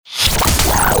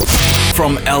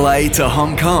From LA to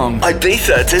Hong Kong,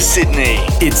 Ibiza to Sydney,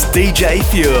 it's DJ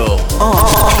Fuel on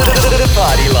The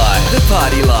Party Life. The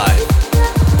Party Life.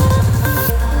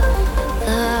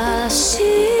 I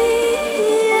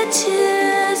see your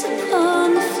tears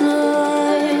upon the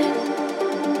floor,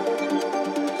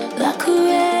 like a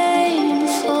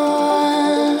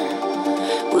rainfall.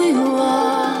 We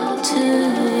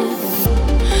water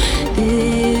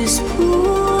these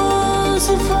pools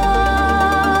of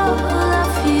all our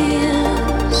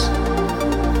fears,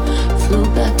 flow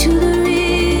back to the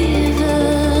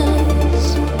rivers.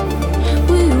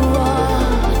 We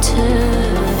water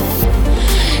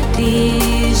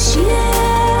these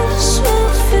years will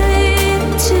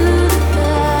fade to the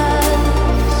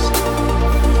past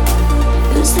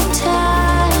as the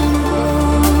time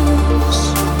goes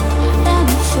and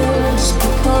the first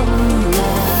become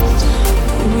last.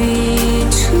 We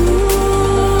too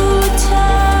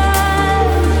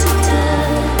tired to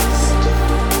test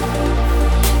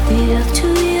the earth to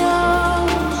the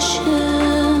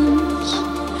oceans.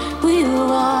 We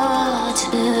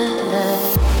water.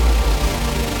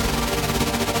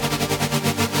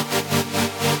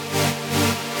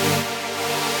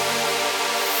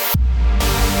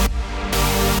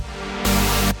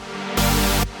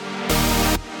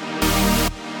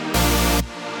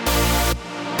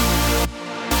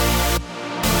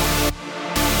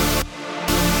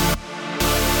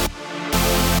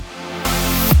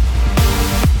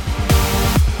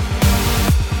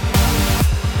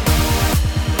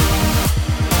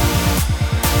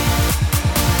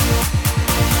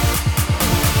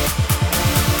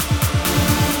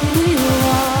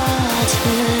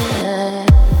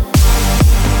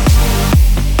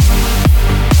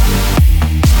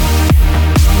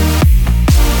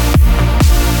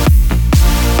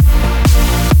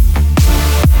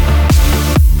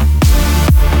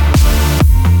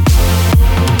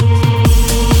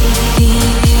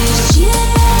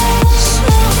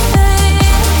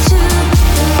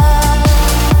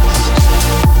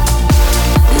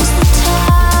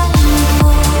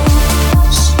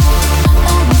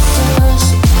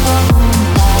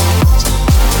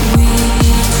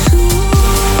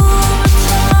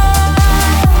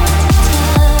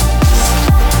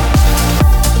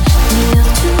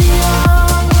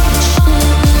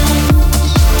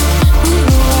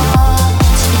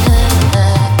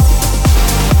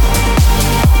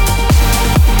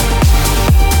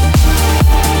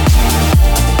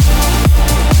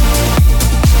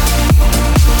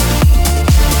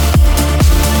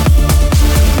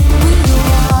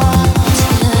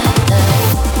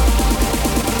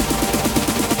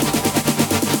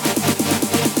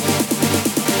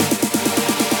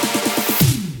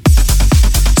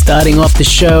 Starting off the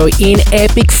show in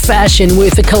epic fashion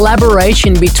with a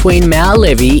collaboration between Mal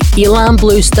Levy, Ilan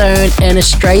Bluestone and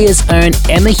Australia's own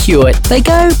Emma Hewitt. They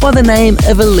go by the name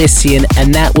of Elysian,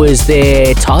 and that was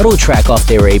their title track off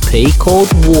their EP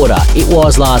called Water. It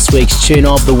was last week's tune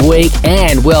of the week,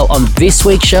 and well, on this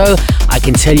week's show, I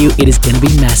can tell you it is going to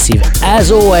be massive.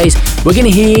 As always, we're going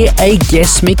to hear a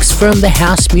guest mix from the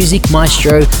house music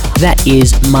maestro that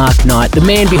is Mark Knight, the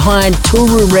man behind Tool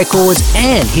Room Records,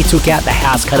 and he took out the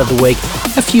house cut of the week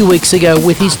a few weeks ago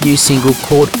with his new single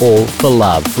called All for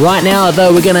Love. Right now,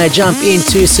 though, we're going to jump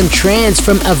into some trance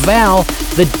from Avow,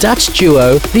 the Dutch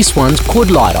duo. This one's called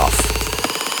Light Off.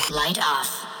 Light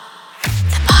off.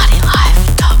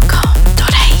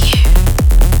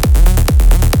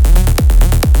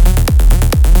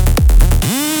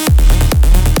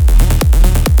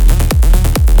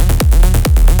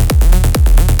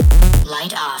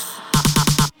 Light off.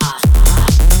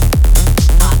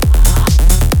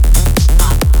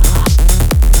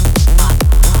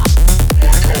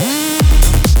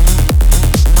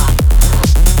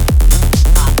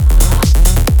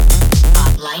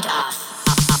 Light off.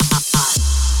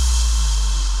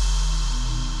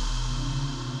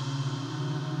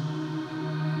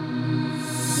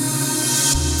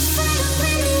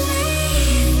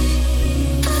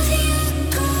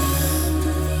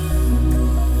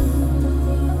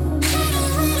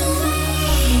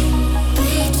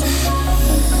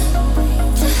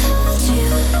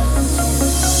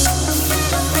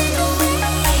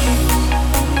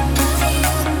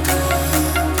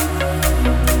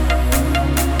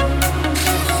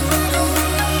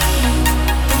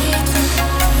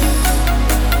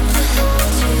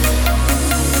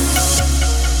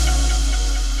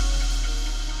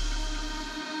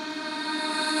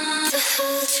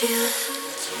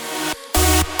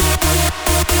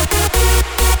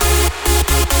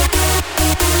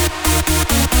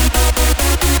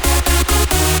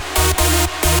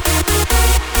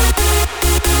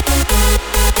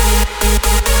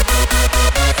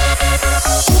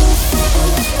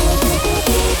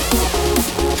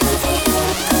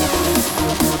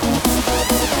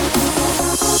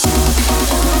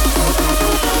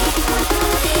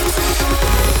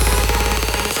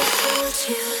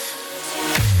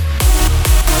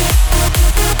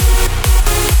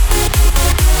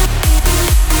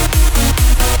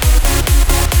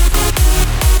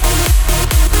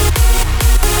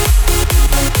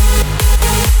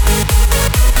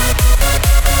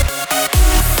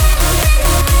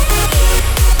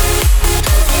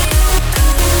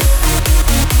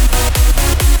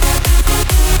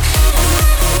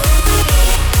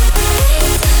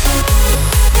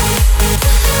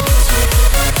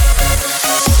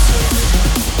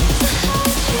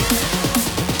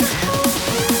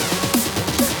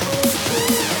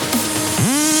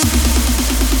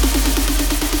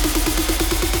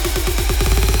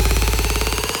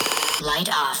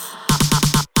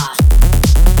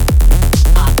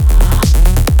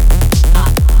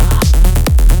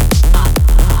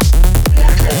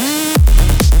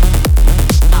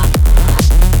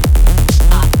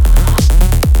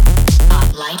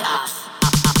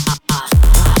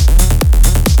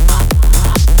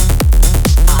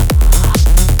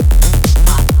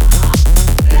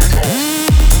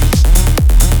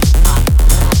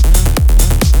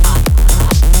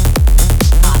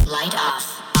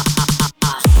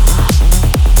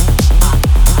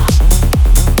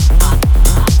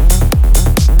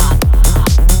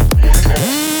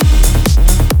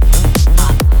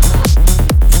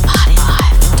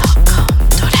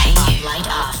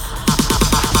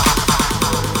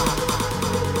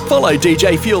 Follow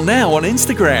DJ Fuel now on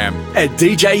Instagram at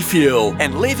DJ Fuel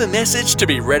and leave a message to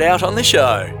be read out on the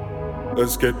show.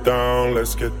 Let's get down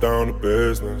to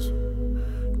business.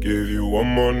 Give you one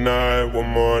more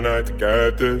night to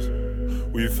get this.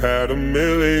 We've had a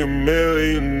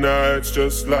million nights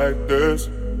just like this.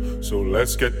 So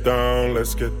let's get down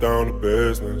to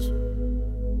business.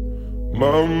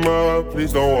 Mama,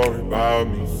 please don't worry about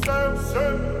me. 'Cause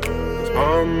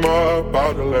I'm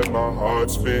about to let my heart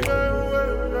speak.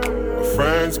 My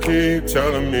friends keep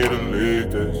telling me to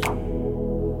leave this.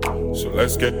 So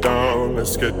let's get down to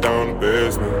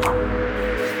business.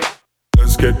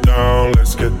 Let's get down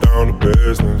to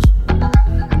business.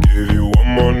 Give you one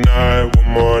more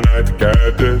night to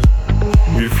get this.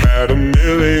 We've had a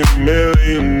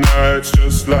million nights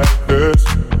just like this.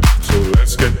 So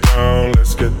let's get down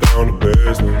to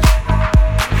business.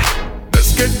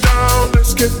 Let's get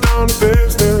down to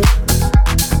business.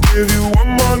 Give you one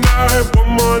more night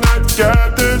to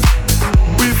get this.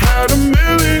 We've had a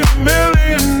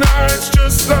million nights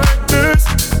just like this.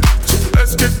 So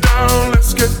let's get down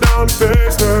to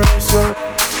business.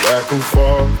 Back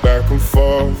and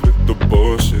forth with the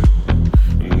bullshit.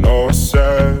 I know I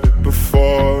said it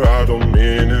before, I don't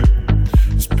mean it.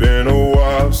 It's been a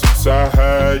while since I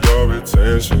had your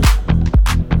attention,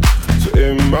 so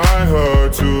it might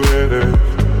hurt to hit it.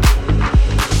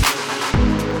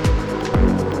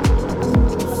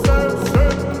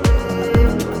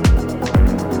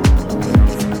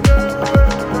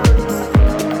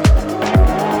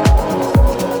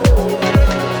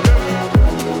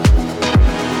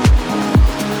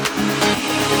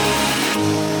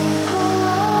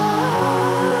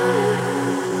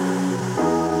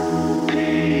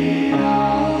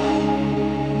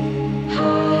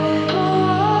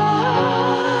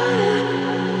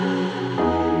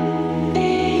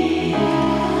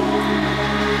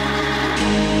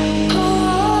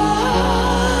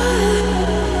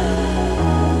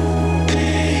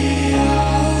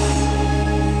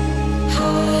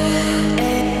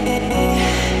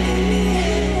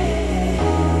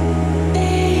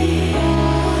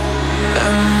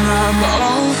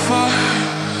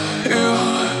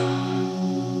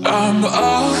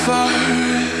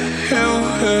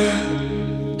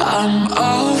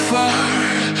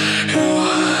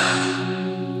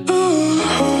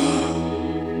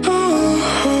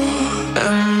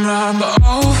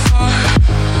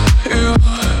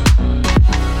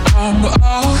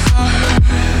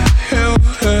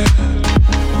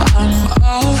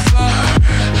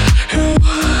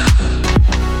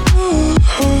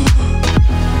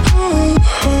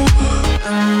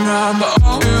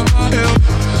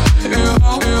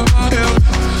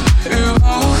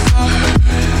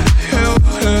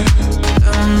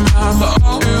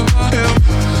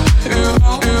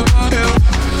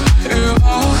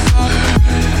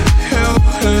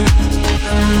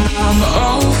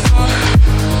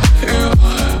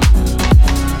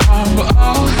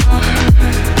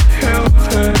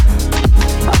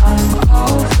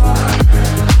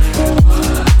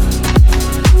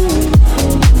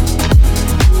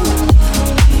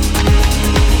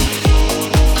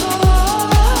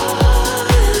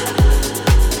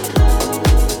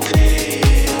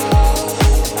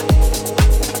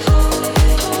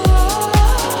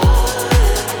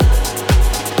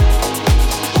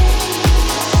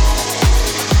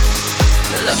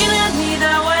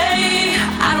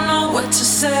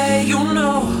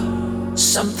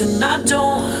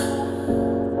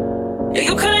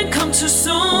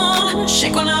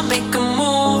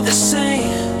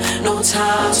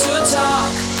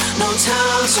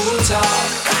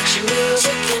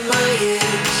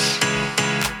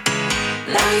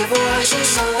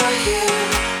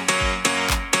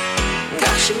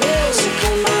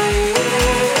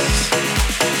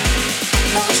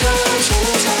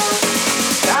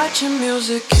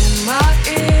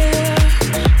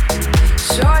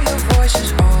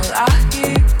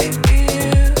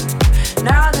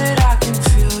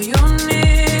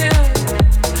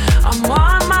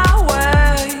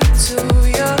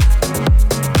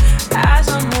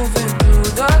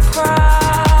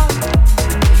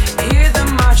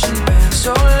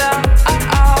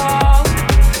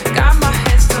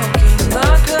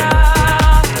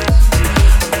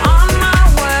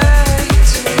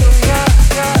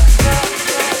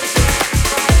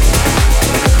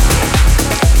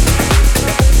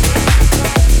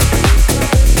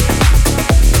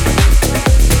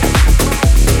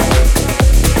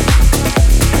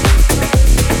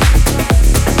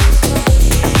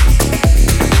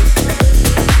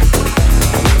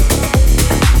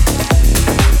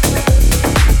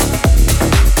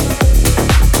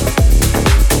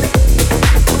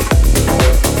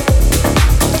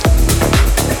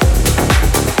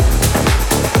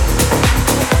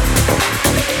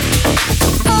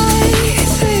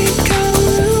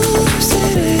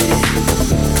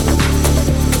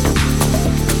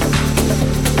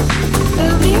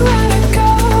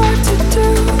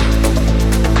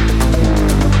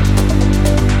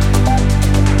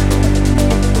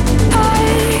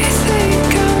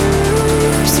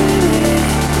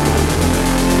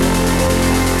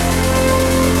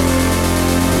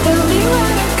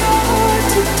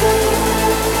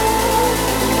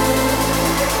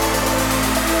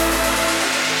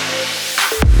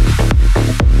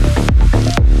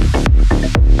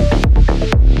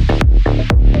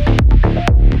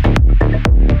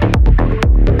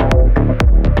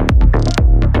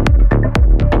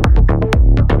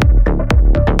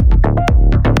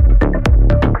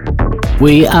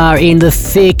 We are in the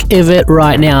thick of it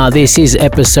right now. This is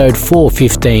episode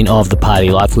 415 of The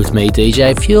Party Life with me,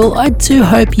 DJ Fuel. I do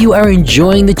hope you are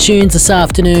enjoying the tunes this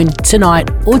afternoon, tonight,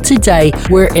 or today,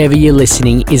 wherever you're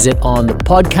listening. Is it on the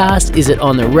podcast? Is it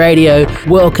on the radio?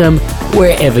 Welcome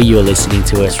wherever you're listening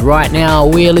to us. Right now,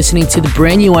 we are listening to the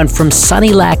brand new one from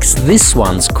Sunny Lax. This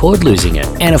one's called Losing It.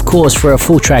 And of course, for a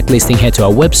full track listing, head to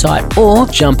our website or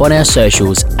jump on our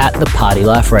socials at The Party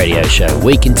Life Radio Show.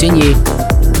 We continue.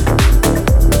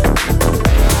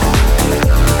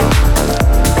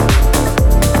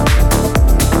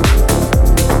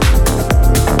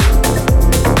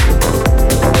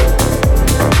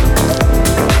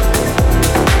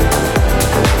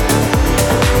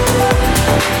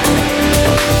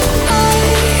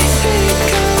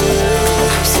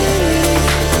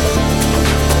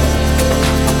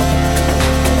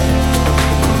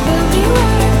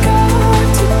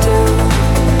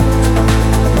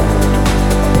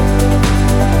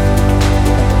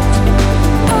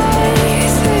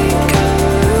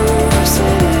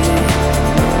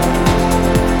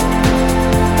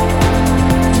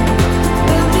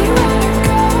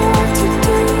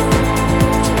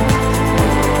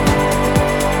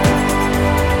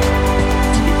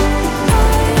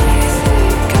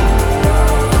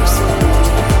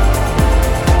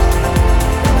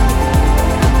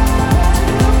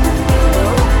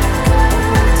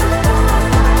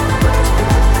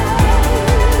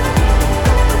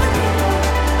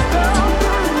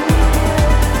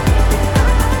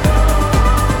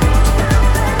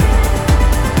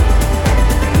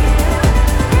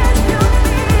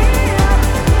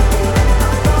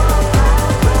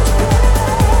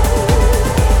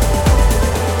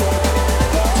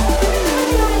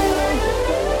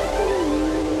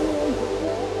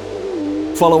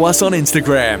 Follow us on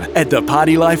Instagram at The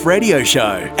Party Life Radio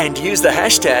Show and use the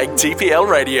hashtag TPL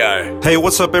Radio. Hey,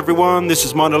 what's up, everyone? This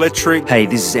is Mind Electric. Hey,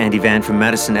 this is Andy Van from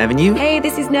Madison Avenue. Hey,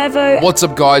 this is Nervo. What's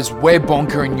up, guys? We're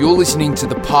Bonker, and you're listening to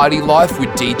The Party Life with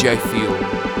DJ Fuel.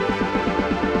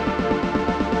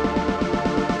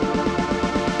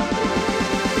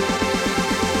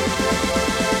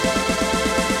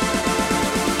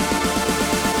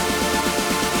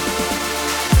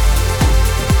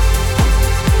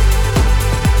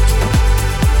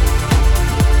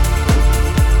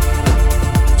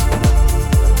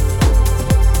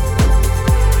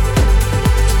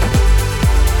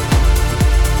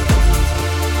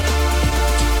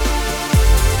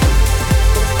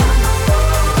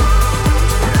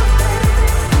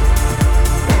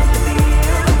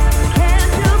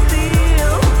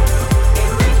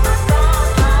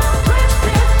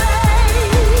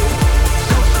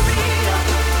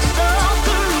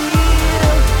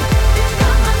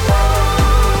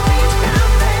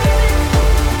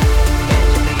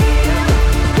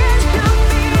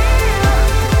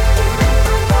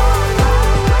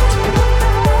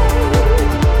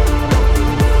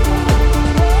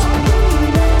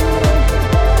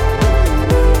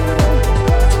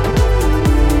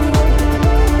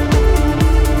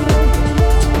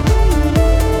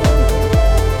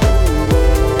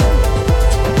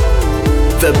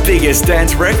 Biggest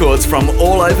dance records from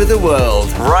all over the world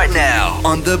right now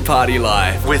on The Party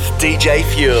Life with DJ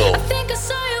Fuel.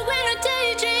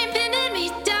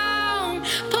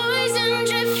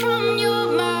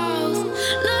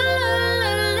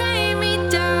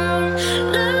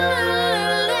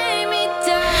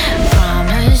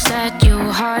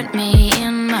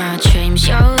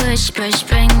 Whispers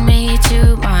bring me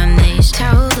to my knees.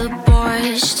 Tell the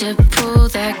boys to pull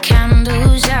their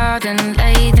candles out and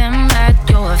lay them at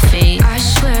your feet. I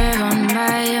swear on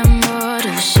my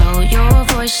immortal soul, your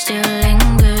voice still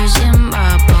lingers in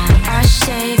my bones. I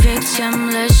stay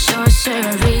victimless,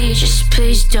 sorcery. Just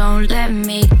please don't let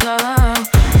me go.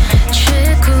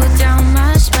 Trickle down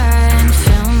my spine,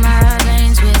 fill my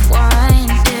veins with wine.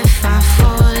 If I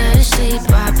fall asleep,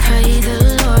 I pray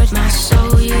the Lord my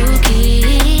soul you keep.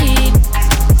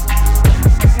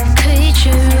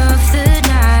 Creature of the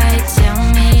night, tell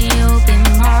me you'll be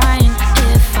mine.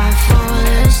 If I fall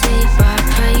asleep, I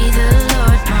pray the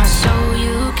Lord my soul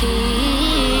you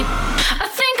keep. I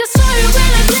think I saw you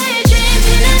when I daydream,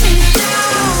 pinning me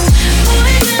down.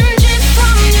 Poison drip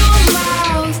from your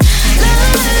mouth.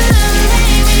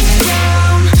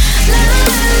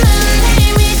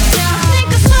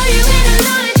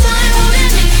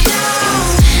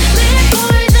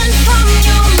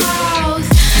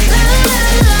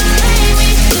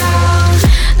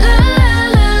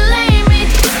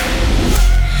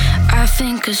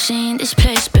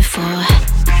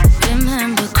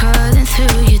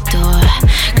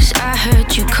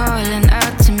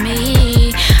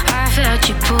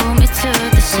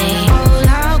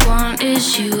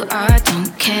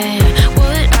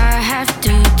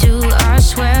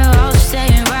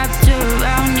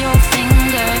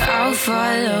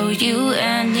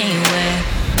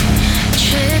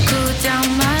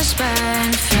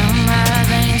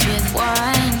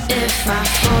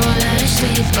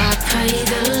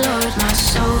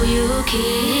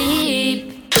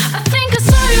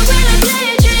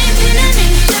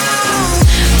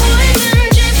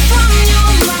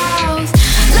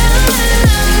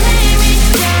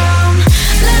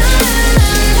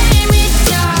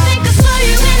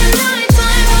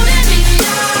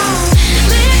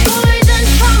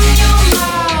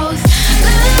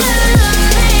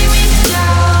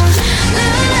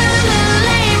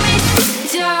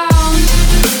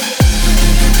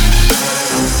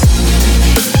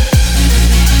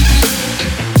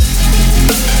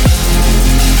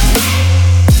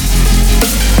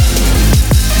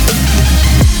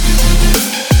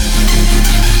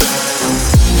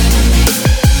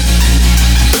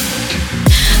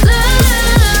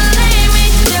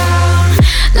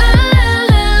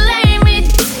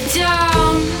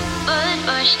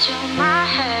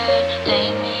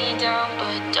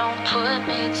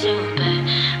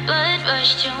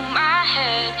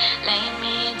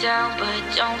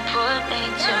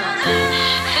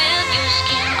 Feel your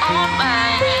skin on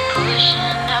mine,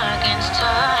 pushing against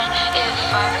time.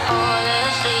 If I fall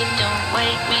asleep, don't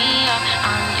wake me up.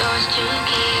 I'm yours to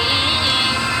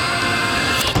keep.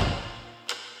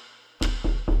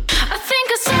 I think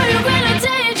I saw you when I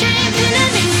daydreamed, pinning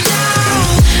me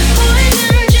down.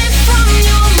 Poison drip from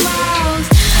your mouth.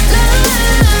 La la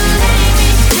la, lay me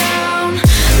down.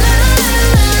 La la la,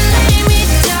 lay me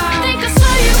down. I think I saw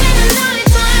you in the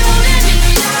nighttime, holding me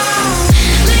down.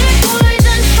 Lick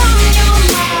poison from your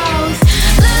mouth.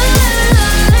 La la la,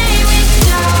 lay me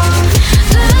down.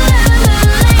 La la la,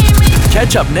 lay me down.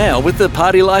 Catch up now with the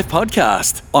Party Life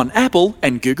podcast on Apple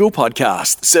and Google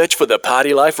Podcasts. Search for the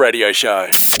Party Life Radio Show.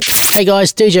 Hey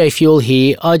guys, DJ Fuel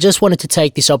here. I just wanted to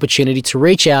take this opportunity to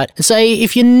reach out and say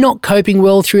if you're not coping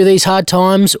well through these hard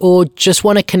times or just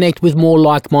want to connect with more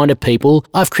like-minded people,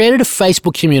 I've created a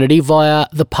Facebook community via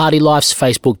the Party Life's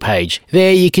Facebook page.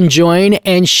 There you can join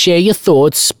and share your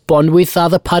thoughts, bond with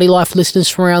other Party Life listeners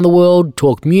from around the world,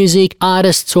 talk music,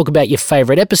 artists, talk about your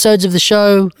favourite episodes of the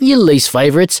show, your least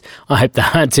favourites. I hope there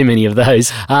aren't too many of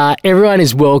those. Everyone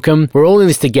is welcome. We're all in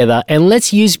this together, and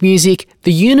let's use music,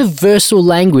 the universal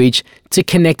language, to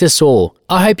connect us all.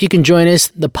 I hope you can join us,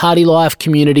 the Party Life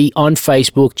community on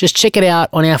Facebook. Just check it out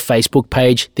on our Facebook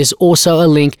page. There's also a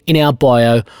link in our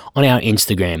bio on our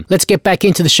Instagram. Let's get back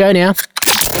into the show now.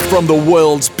 From the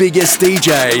world's biggest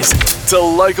DJs to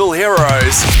local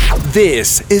heroes,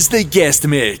 this is the Guest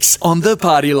Mix on The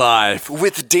Party Life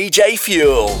with DJ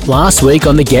Fuel. Last week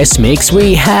on the Guest Mix,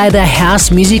 we had a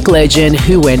house music legend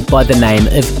who went by the name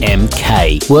of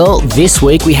MK. Well, this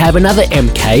week we have another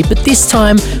MK, but this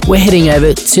time we're heading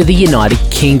over to the United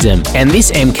Kingdom. And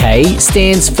this MK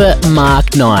stands for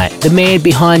Mark Knight, the man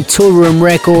behind Tool Room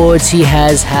Records. He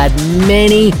has had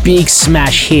many big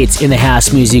smash hits in the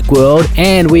house music world,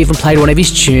 and we even played one of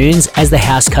his tunes as the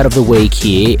house cut of the week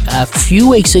here a few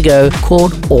weeks ago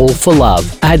called All for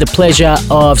Love. I had the pleasure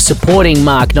of supporting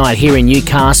Mark Knight here in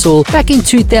Newcastle back in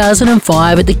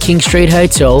 2005 at the King Street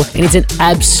Hotel, and he's an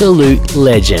absolute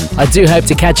legend. I do hope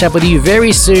to catch up with you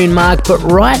very soon, Mark, but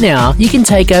right now you can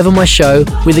take over my show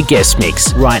with a guest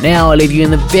mix. Right now I leave you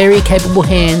in the very capable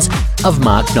hands of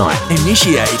Mark Knight.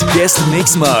 Initiate Guest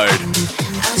Mix mode.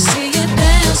 I see you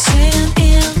dancing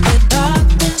in the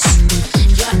darkness.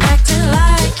 You're acting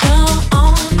like you're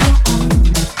on your own.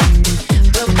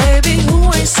 But baby, who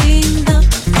ain't seen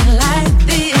nothing like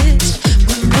this?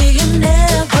 With me, you'll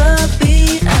never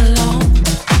be alone.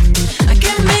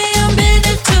 Give me a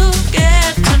minute to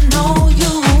get to know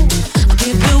you. I'll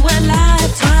give you a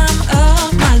lifetime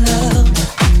of my love.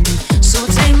 So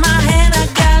take my hand, I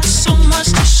got so much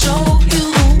to show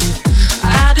you.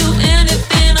 I'll do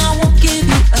anything, I won't give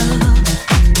you up.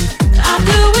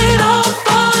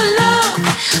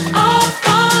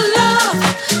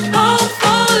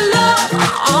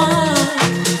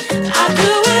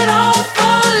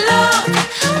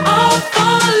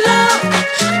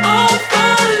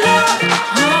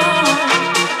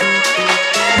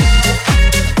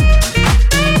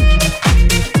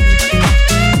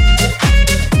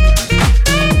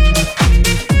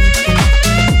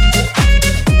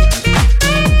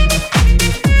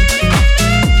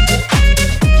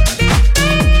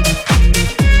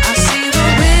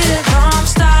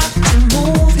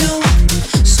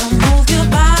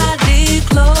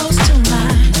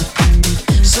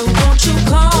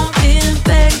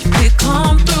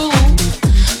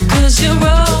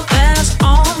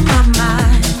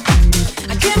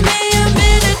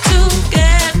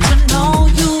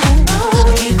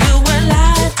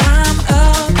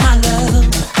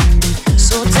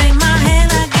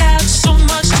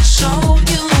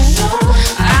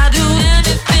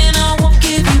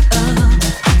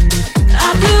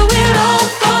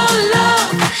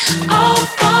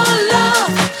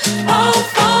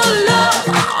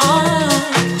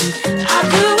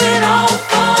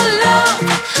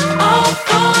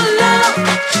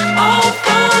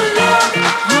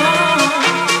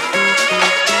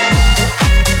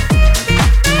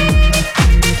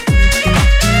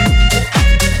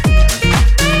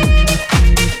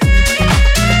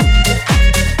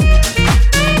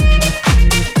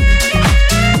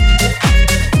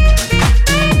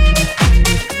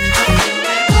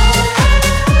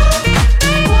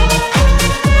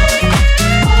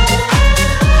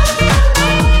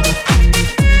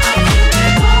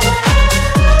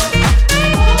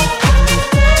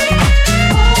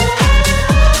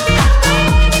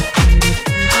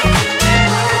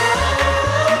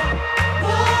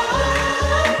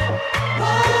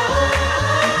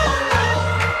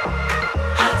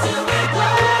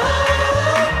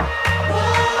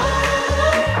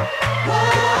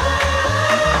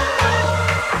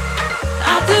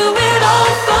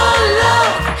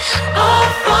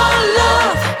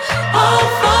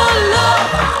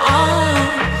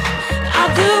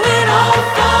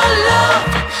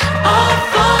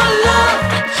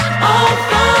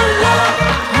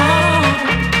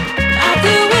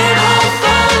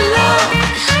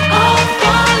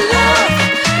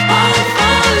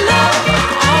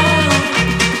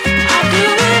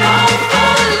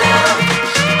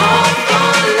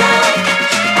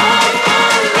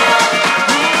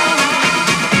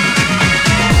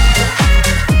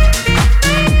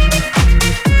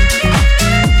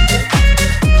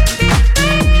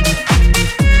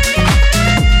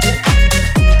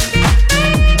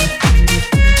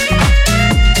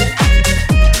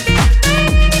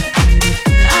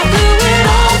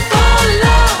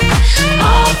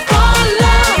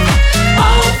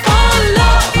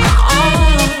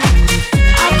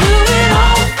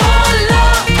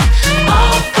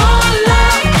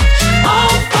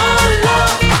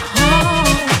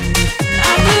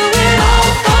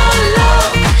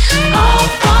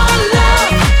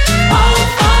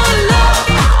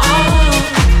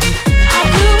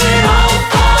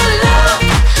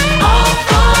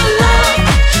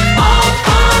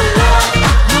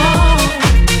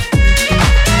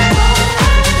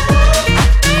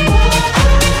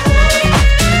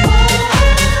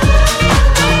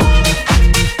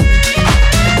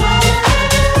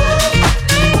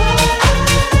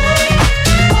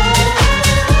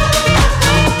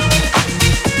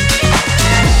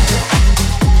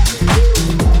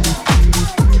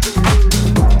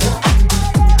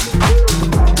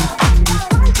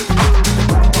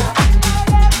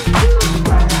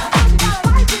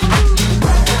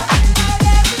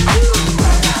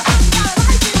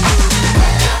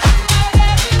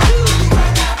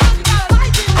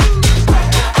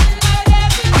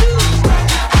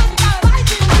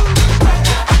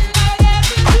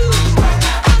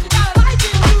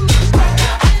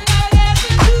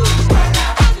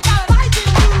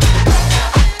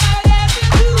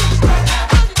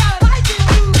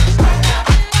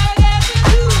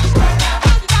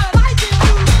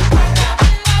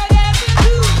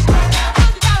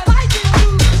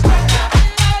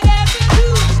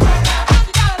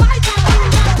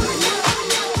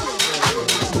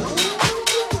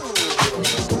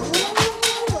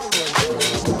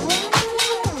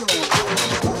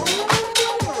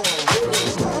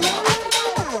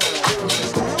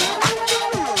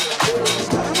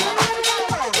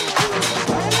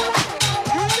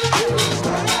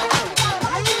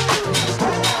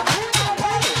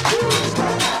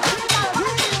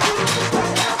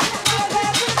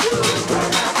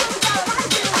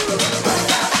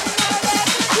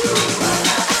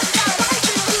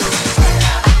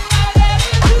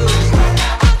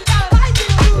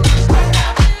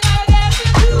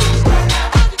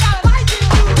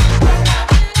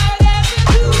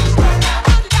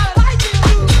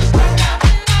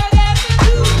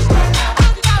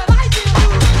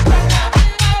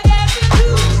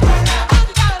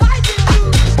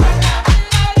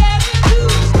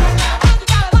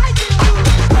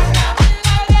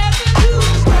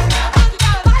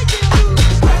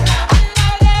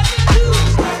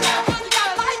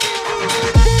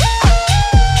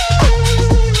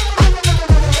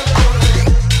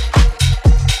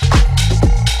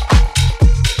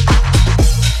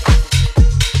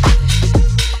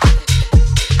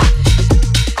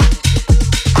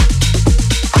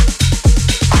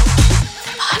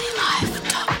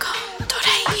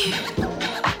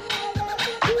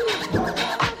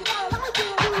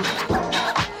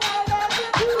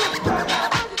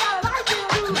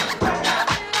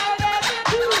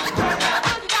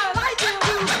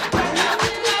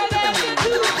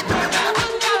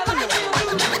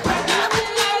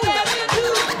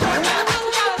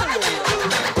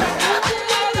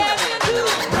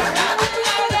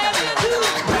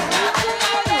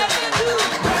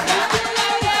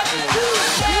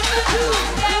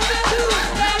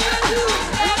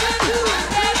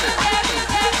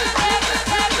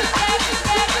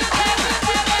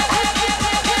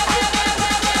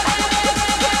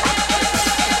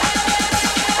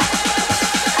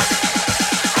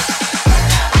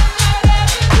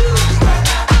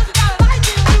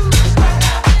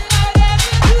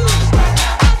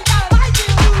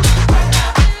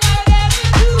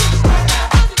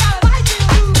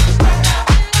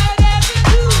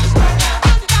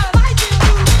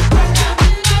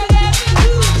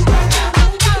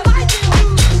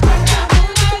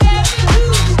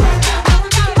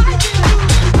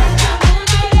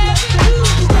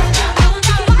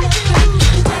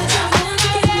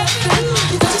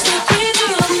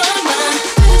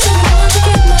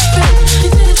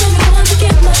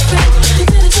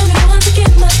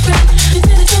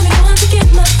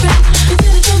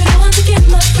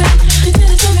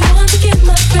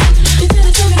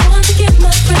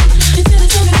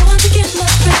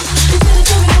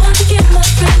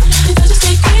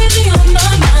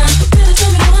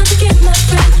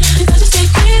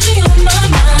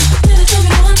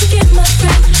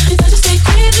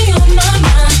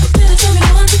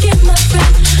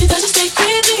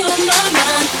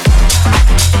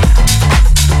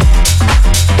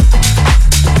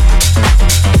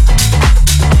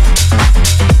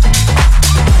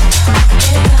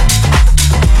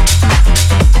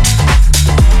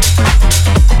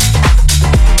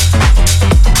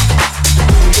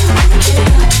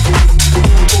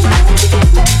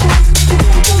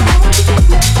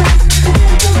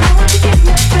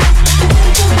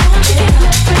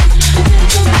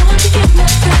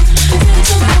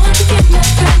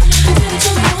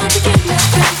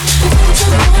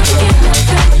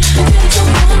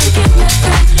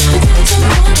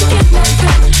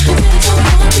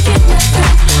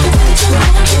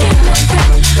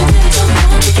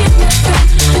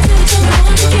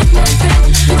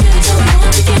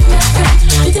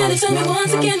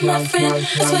 again, my friend.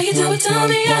 That's why you do it to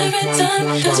me every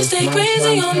time. Cause you stay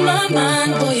crazy on my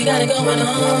mind. Boy, you got it going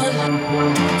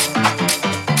on.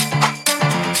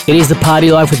 It is the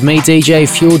Party Life with me, DJ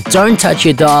Fuel. Don't touch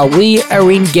your dial. We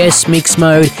are in guest mix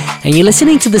mode, and you're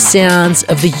listening to the sounds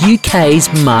of the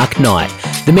UK's Mark Knight,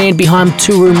 the man behind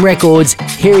Two Room Records.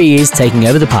 Here he is taking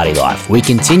over the Party Life. We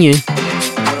continue.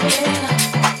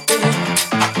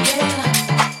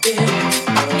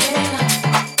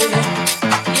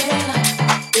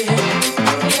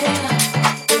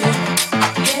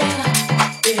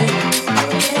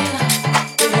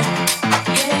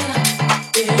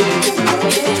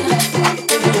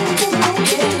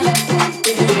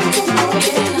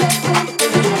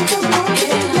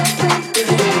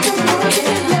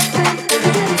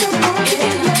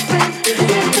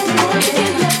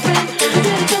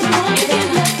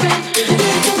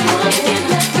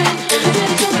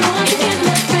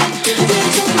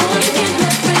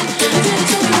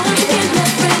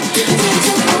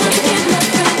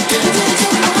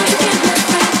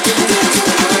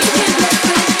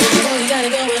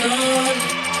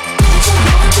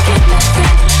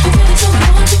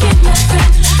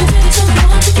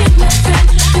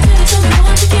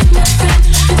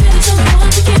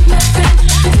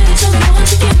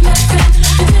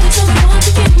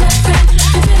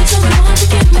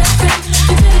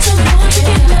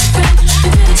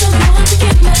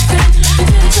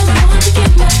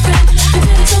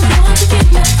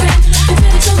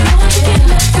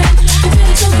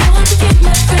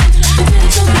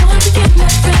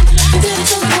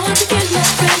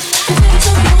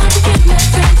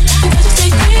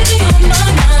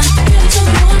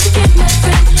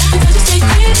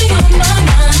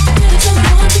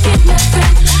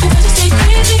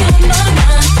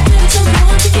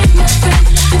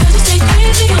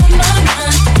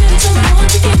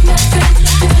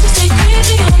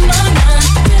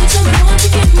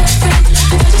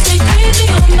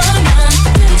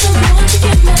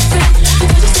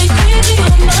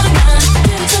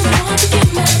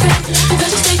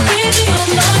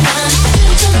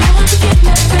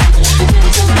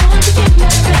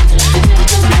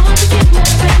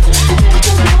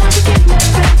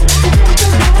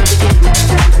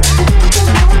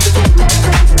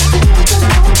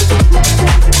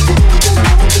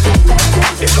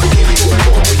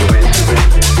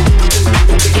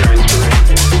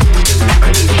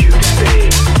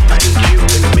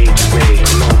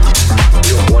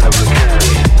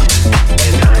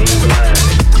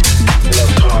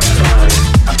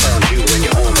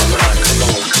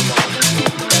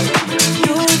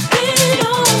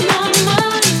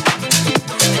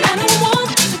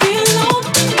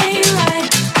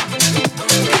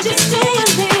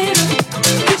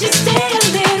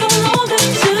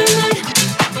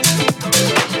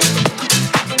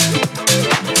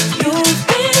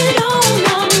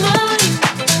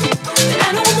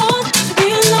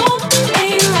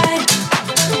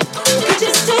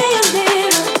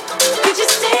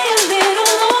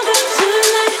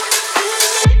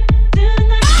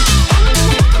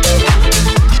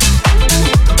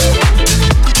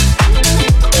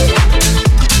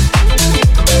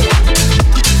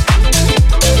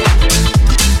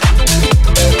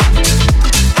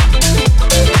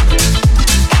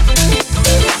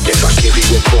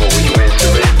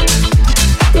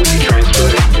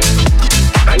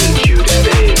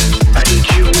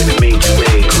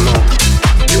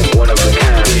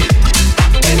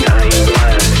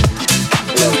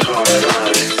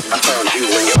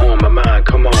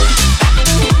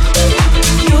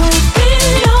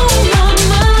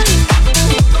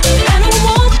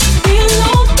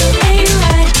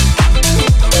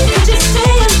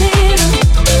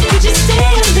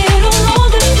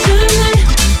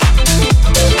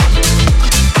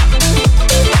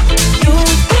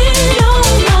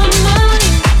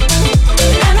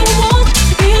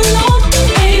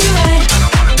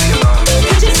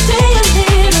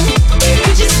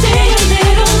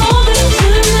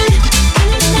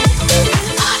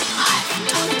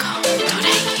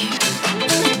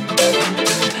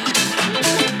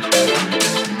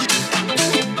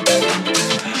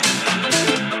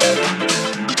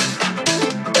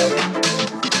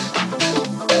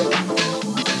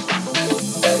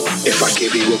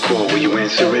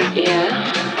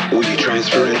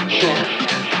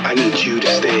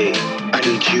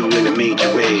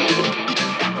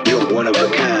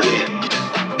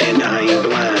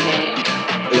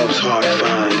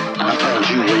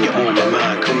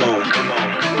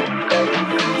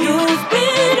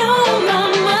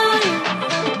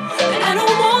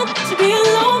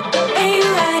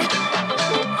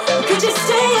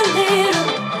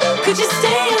 Could you stay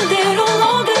a little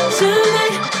longer?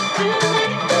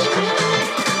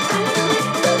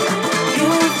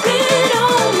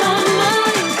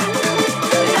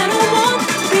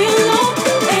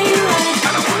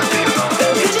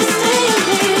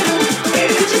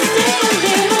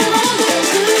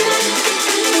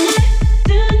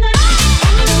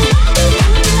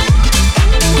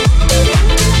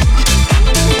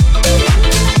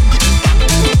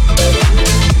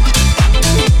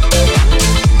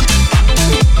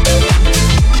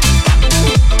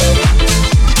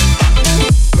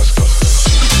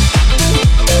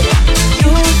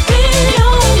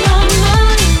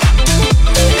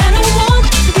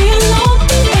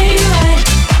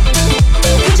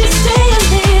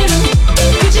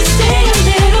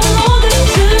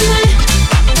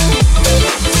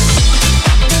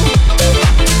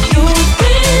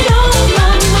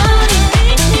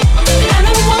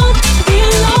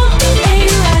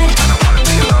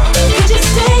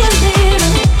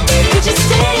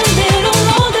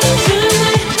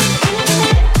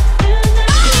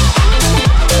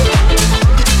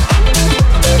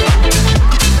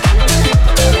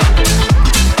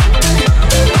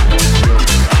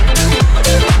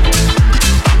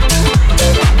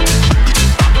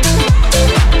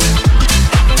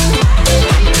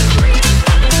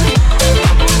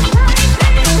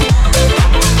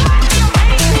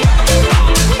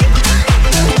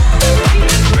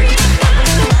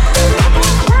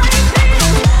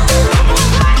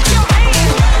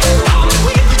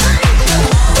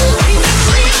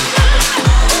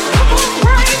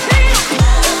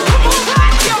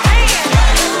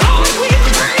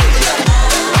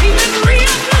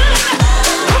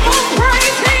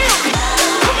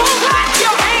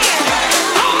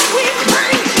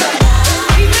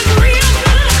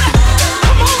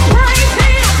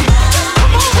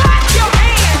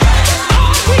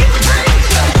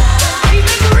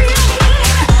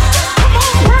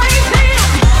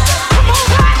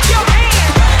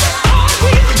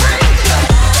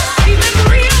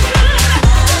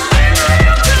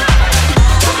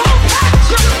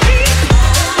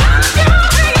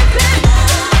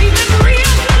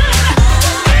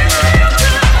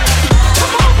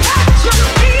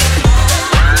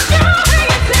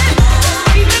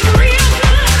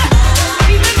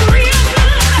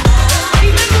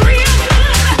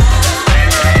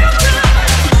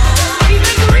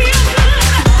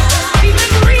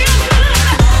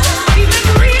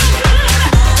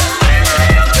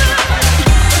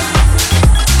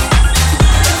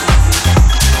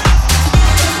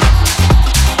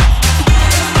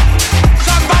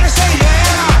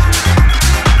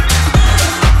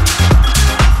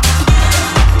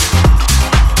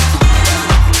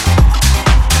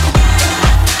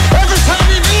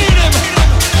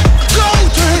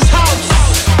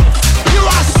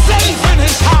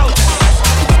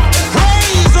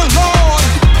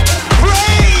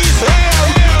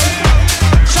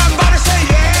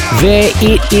 There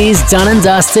it is, done and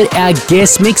dusted, our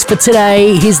guest mix for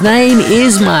today. His name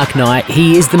is Mark Knight.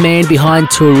 He is the man behind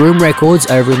Tour Room Records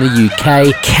over in the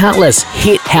UK, countless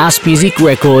hit house music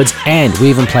records, and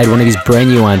we even played one of his brand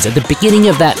new ones at the beginning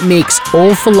of that mix,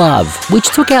 All for Love,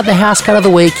 which took out the house cut of the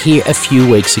week here a few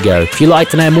weeks ago. If you'd like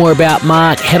to know more about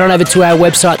Mark, head on over to our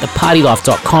website,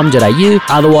 thepartylife.com.au,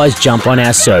 otherwise jump on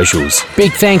our socials.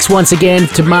 Big thanks once again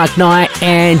to Mark Knight,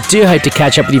 and do hope to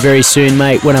catch up with you very soon,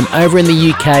 mate, when I'm over in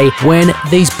the UK when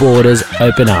these borders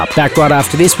open up. Back right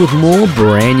after this with more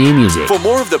brand new music. For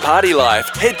more of The Party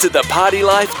Life, head to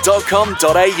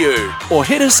thepartylife.com.au or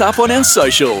hit us up on our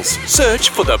socials. Search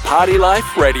for The Party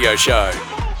Life Radio Show.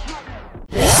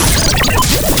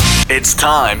 It's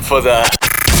time for the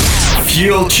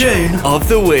Fuel Tune of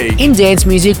the Week. In dance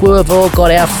music, we've all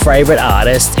got our favourite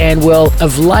artists, and well,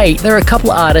 of late, there are a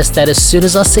couple of artists that as soon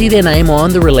as I see their name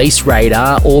on the release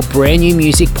radar or brand new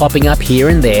music popping up here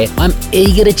and there, I'm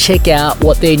eager to check out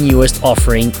what their newest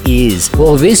offering is.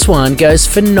 Well, this one goes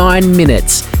for 9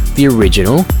 minutes, the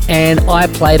original, and I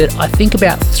played it, I think,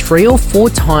 about 3 or 4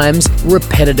 times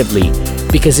repetitively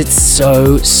because it's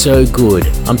so good.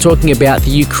 I'm talking about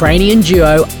the Ukrainian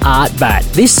duo Art Bat.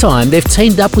 This time they've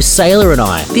teamed up with Sailor and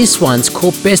I. This one's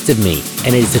called Best of Me,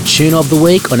 and it is the tune of the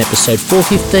week on episode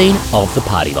 415 of The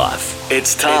Party Life.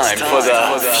 It's time for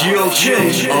the Fuel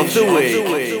Tune of the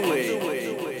Week.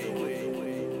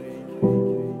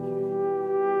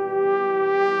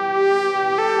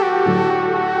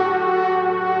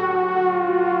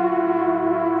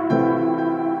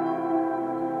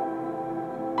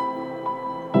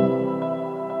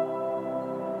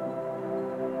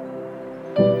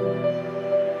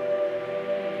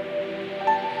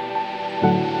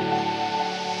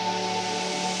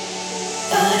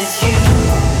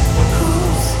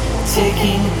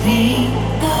 Taking me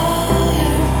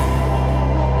higher.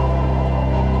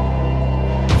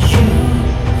 You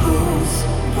who's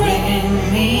bringing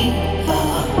me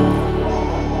up.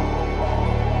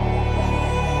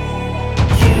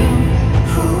 You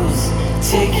who's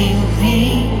taking me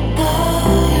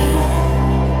higher.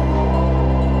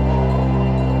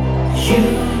 You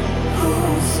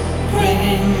who's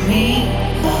bringing me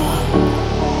up.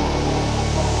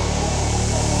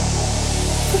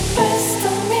 The best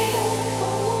of me.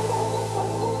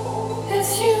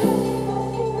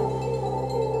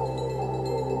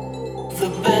 The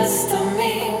best of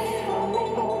me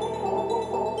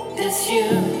is you.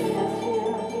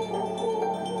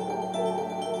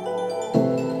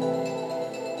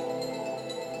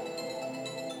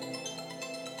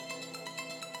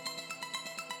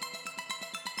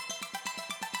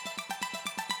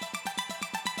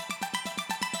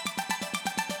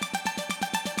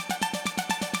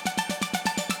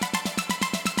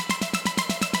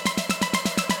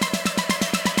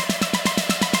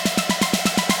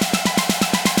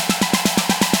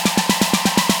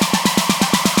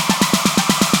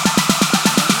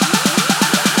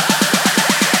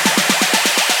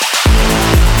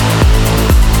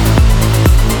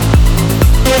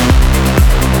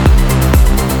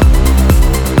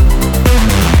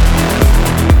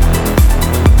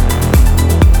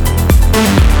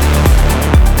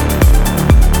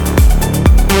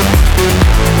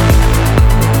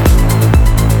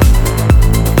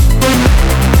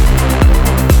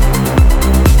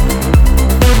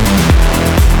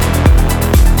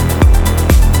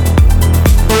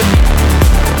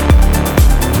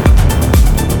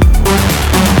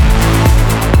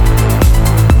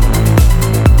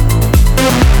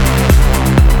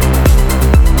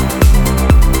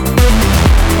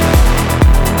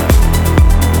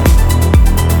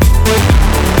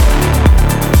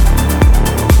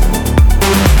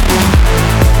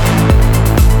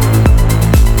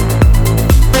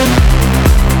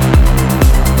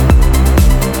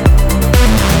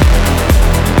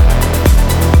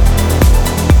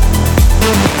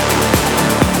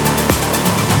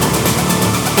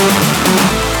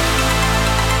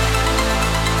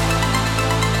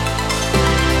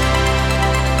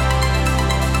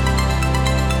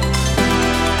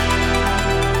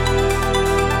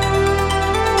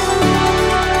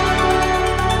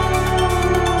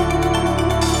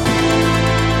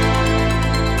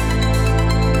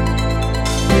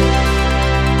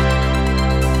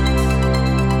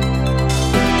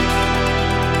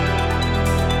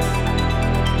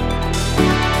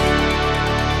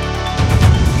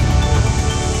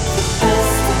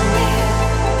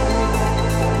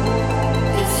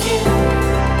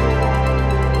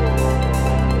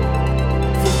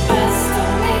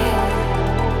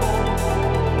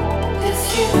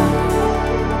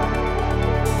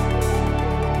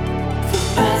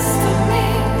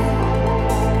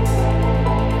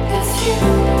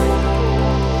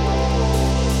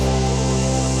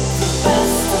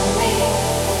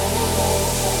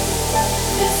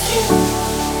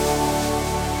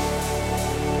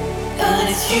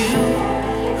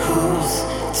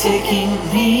 taking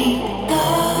me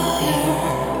higher.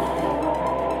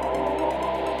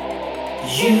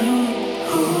 You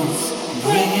who's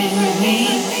bringing me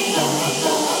higher.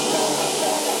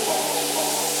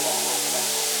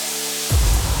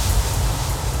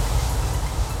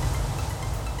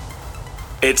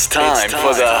 It's time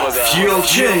for the Fuel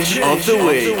Tune of the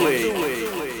Week.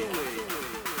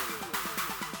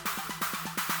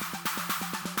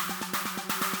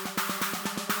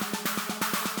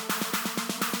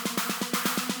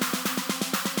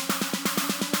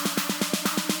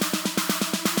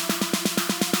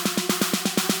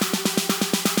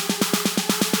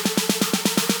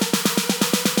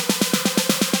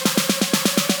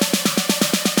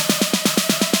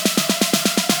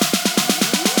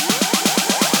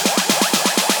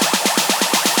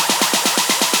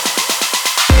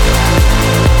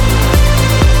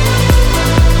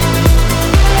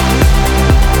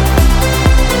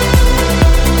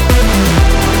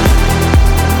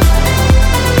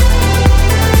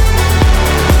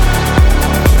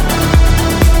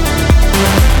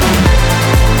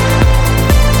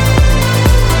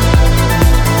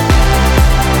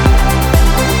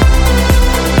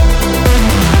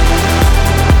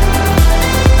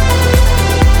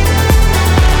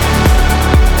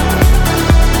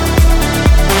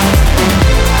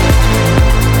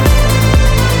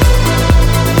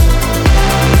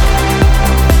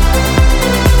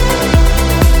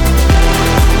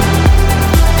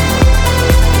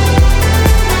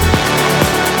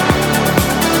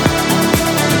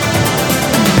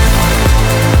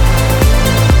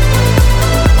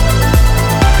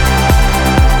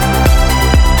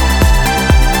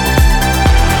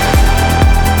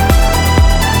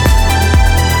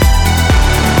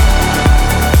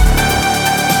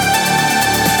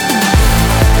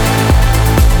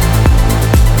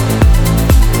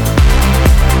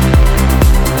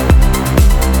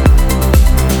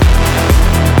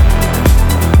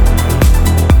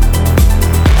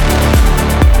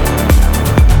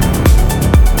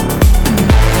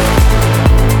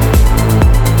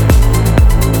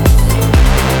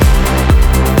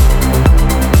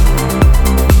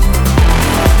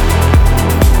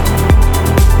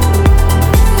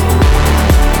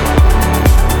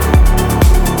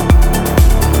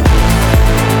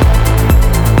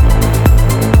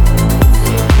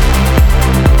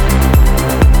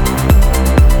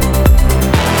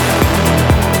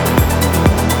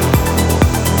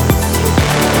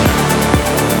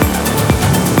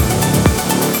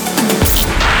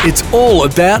 It's all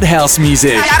about house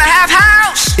music. Gotta have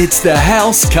house. It's the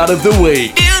House Cut of the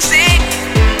Week. Music.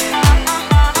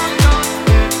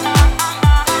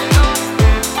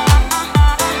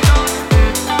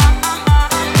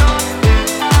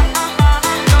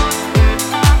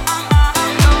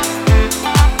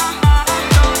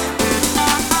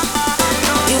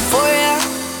 Euphoria,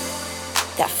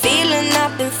 that feeling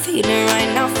I've been feeling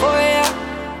right now for ya.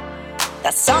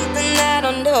 That's something that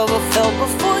I never felt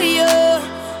before you.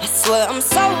 I swear I'm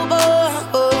sober,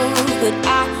 but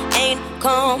I ain't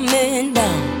coming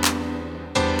down.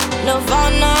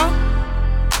 Nirvana,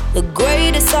 the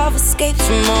greatest of escapes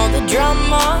from all the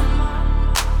drama.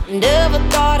 Never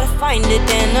thought I'd find it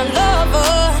in a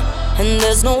lover, and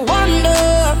there's no wonder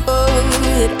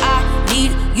that I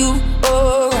need you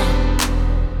around.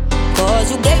 Cause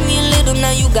you gave me a little,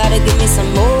 now you gotta give me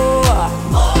some more.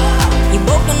 You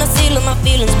broken the seal of my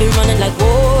feelings, be running like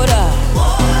water.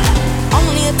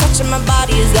 Only a touch of my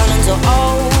body is gone into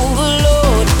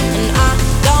overload. And I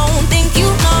don't think you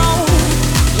know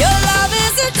your love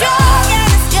is a drug and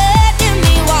it's getting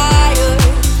me wired.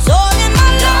 So in my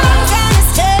lungs and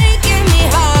it's taking me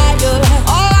higher.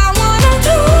 All I wanna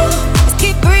do is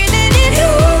keep breathing in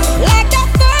you. Like that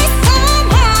first time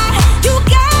high, you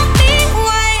got me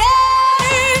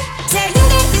wired. Say you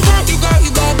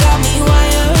got me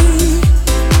wired.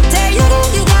 Say you got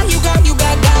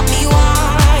me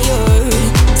wired.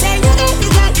 Say you got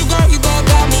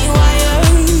me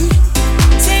wired.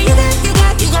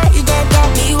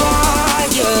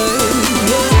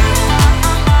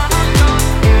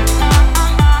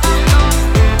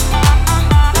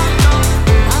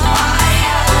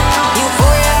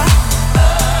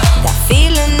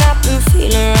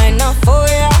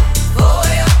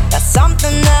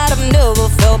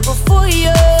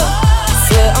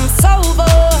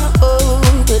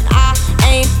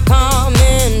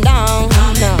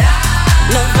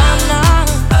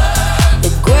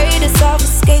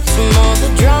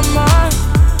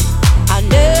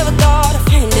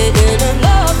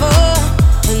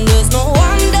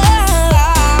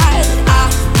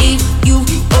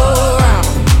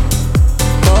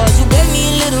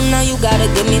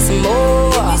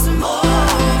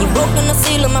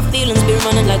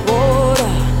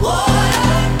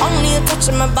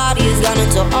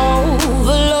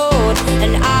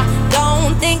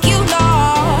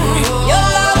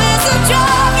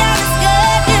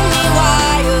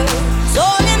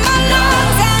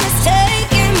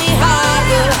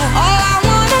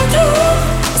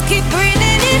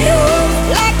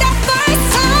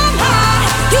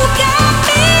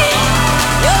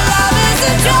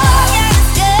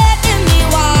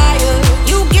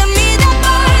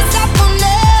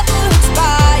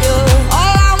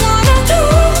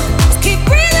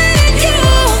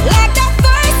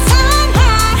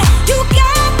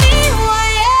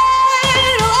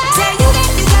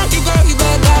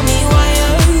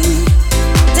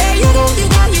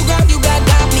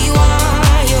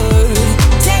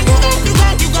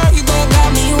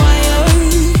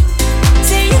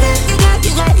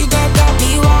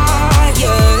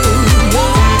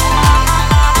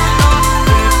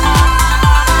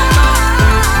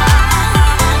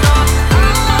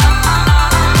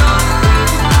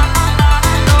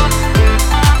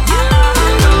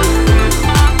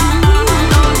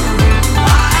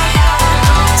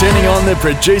 the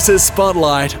producer's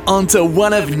spotlight onto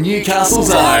one of Newcastle's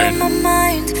own. My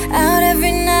mind out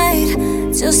every night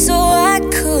just so I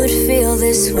could feel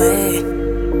this way.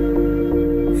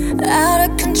 Out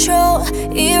of control,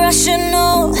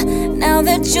 irrational. Now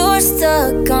that you're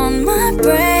stuck on my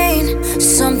brain,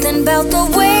 something about the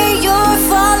way you're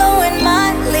following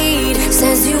my lead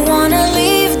says you wanna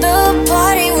leave the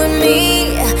party with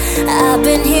me. I've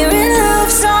been hearing love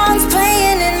songs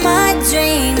playing in my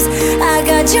dreams. I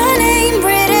got your name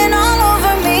written all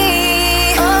over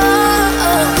me.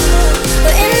 Oh,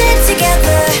 we're in it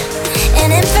together,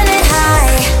 an infinite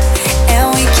high, and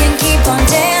we can keep on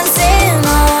dancing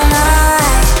all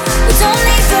night. We don't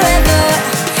need forever,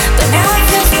 but now it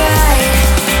feels right.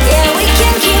 Yeah, we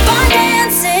can keep on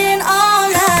dancing all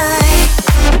night,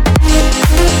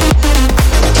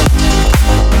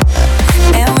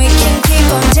 and we can keep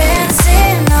on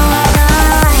dancing all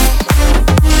night.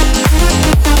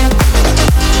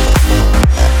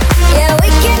 Yeah, we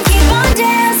can keep on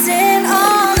dancing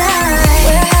all night.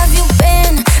 Where have you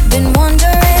been? Been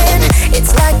wondering.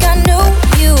 It's like I knew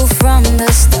you from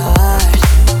the start.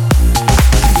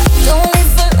 Don't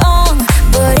leave for long,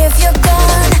 but if you're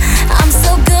gone, I'm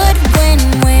so good when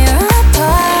we're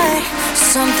apart.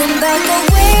 Something about the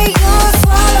way you're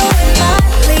following my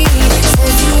lead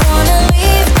says you wanna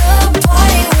leave the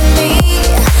party with me.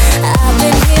 I've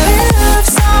been hearing love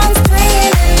songs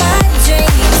playing in my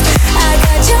dreams. I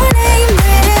got your name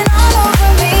written all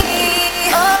over me.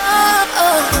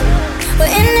 Oh,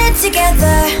 we're in it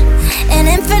together, an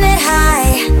infinite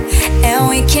high, and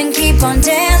we can keep on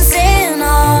dancing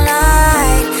all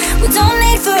night. We don't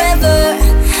need forever,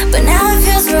 but now it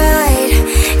feels right.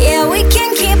 Yeah, we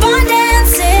can keep on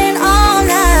dancing all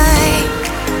night,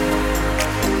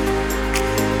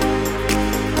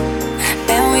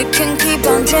 and we can keep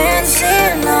on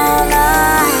dancing all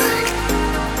night.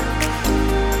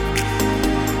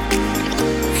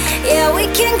 Yeah, we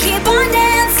can keep on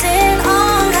dancing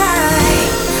all night.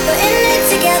 We're in it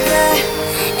together,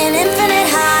 an infinite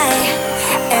high,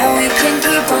 and we can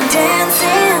keep on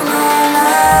dancing all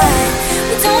night.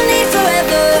 We don't need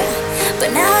forever, but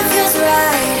now it feels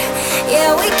right.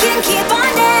 Yeah, we can keep on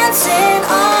dancing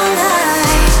all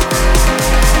night.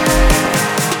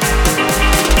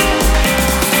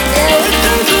 Yeah, we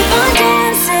can keep on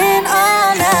dancing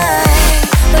all night.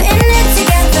 We're in it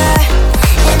together,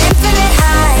 an infinite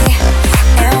high,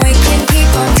 and we can keep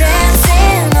on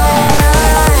dancing all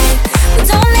night. We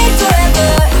don't need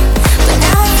forever, but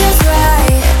now it feels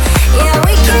right. Yeah,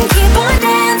 we can keep on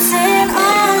dancing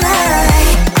all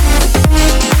night,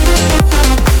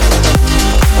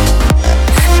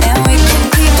 and we can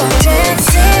keep on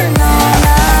dancing all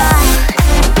night.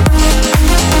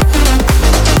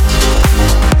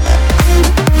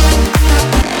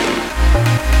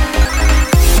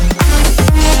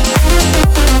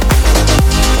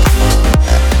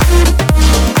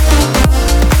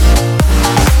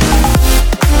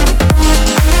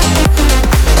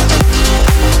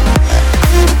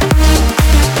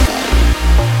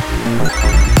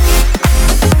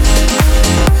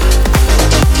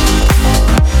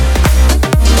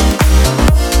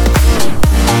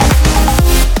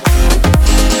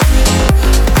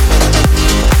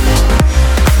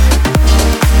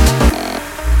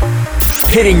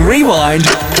 Hitting rewind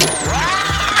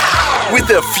with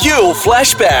the Fuel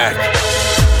Flashback.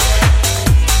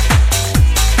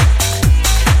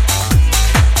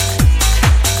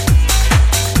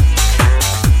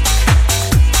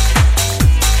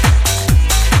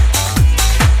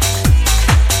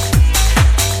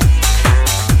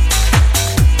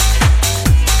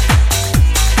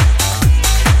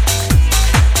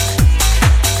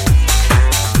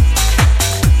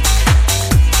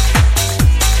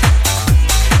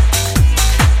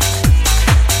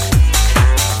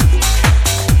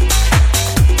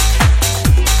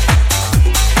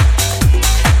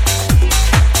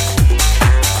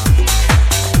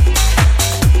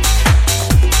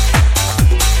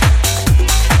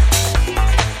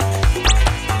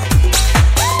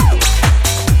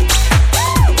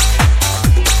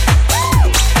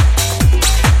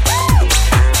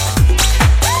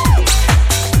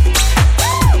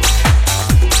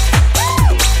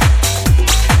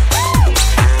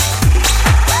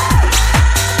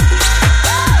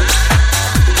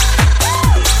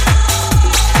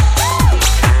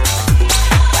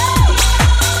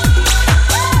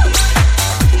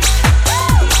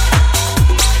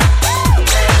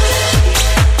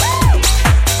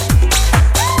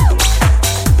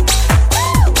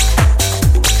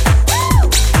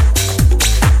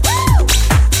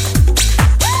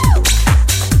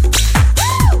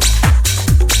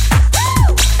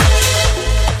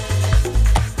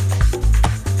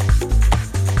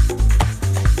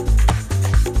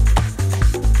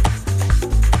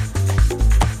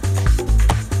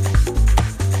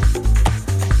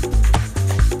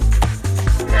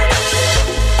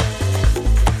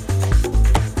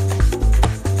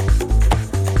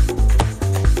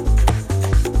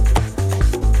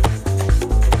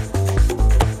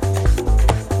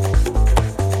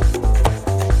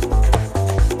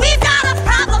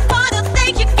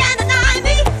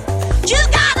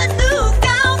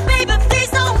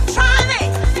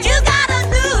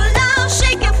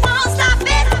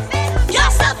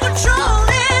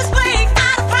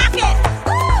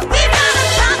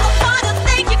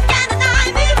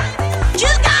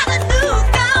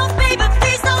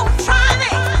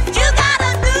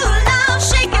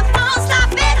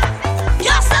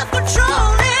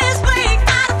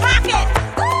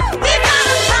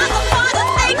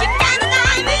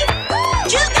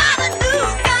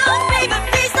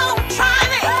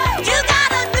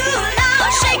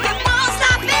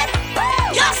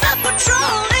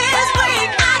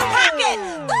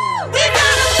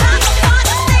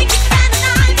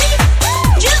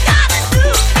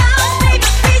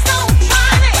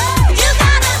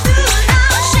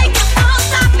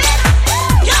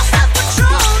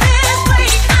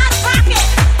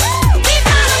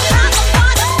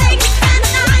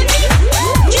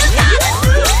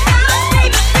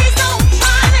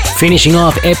 Finishing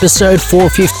off episode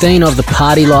 415 of the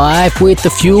Party Life with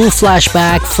the Fuel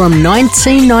flashback from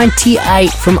 1998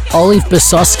 from Olive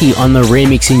Bosowski on the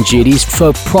remixing duties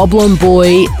for Problem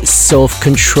Boy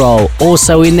Self-Control.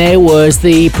 Also in there was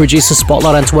the producer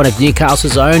spotlight onto one of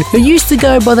Newcastle's own, who used to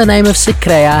go by the name of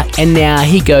Secrea, and now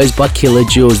he goes by Killer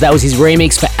Jules. That was his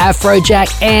remix for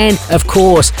Afrojack, and of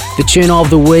course the tune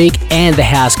of the week and the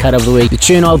house cut of the week. The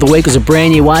tune of the week was a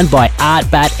brand new one by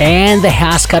Art Bat, and the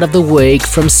house cut of the week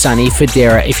from Sonny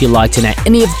Fodera. If you'd like to know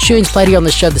any of the tunes played here on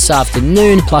the show this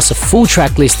afternoon, plus a full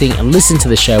track listing and listen to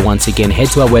the show once again, head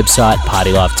to our website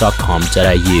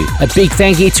partylife.com.au. A big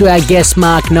thank you to our guest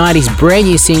Mark Knight. His brand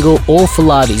new single All for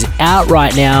Love is out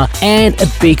right now, and a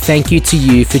big thank you to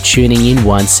you for tuning in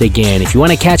once again. If you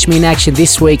want to catch me in action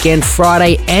this weekend,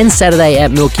 Friday and Saturday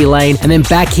at Milky Lane, and then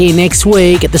back here next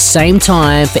week at the same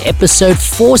time for episode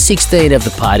 416 of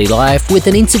the Party Life with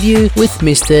an interview with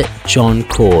Mr. John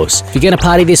Course. If you're going to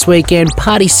party this weekend,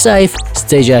 party safe. It's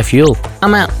DJ Fuel.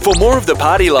 I'm out. For more of The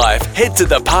Party Life, head to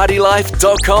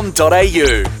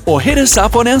thepartylife.com.au or hit us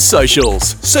up on our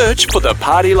socials. Search for The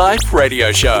Party Life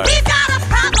Radio Show. We got a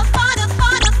problem.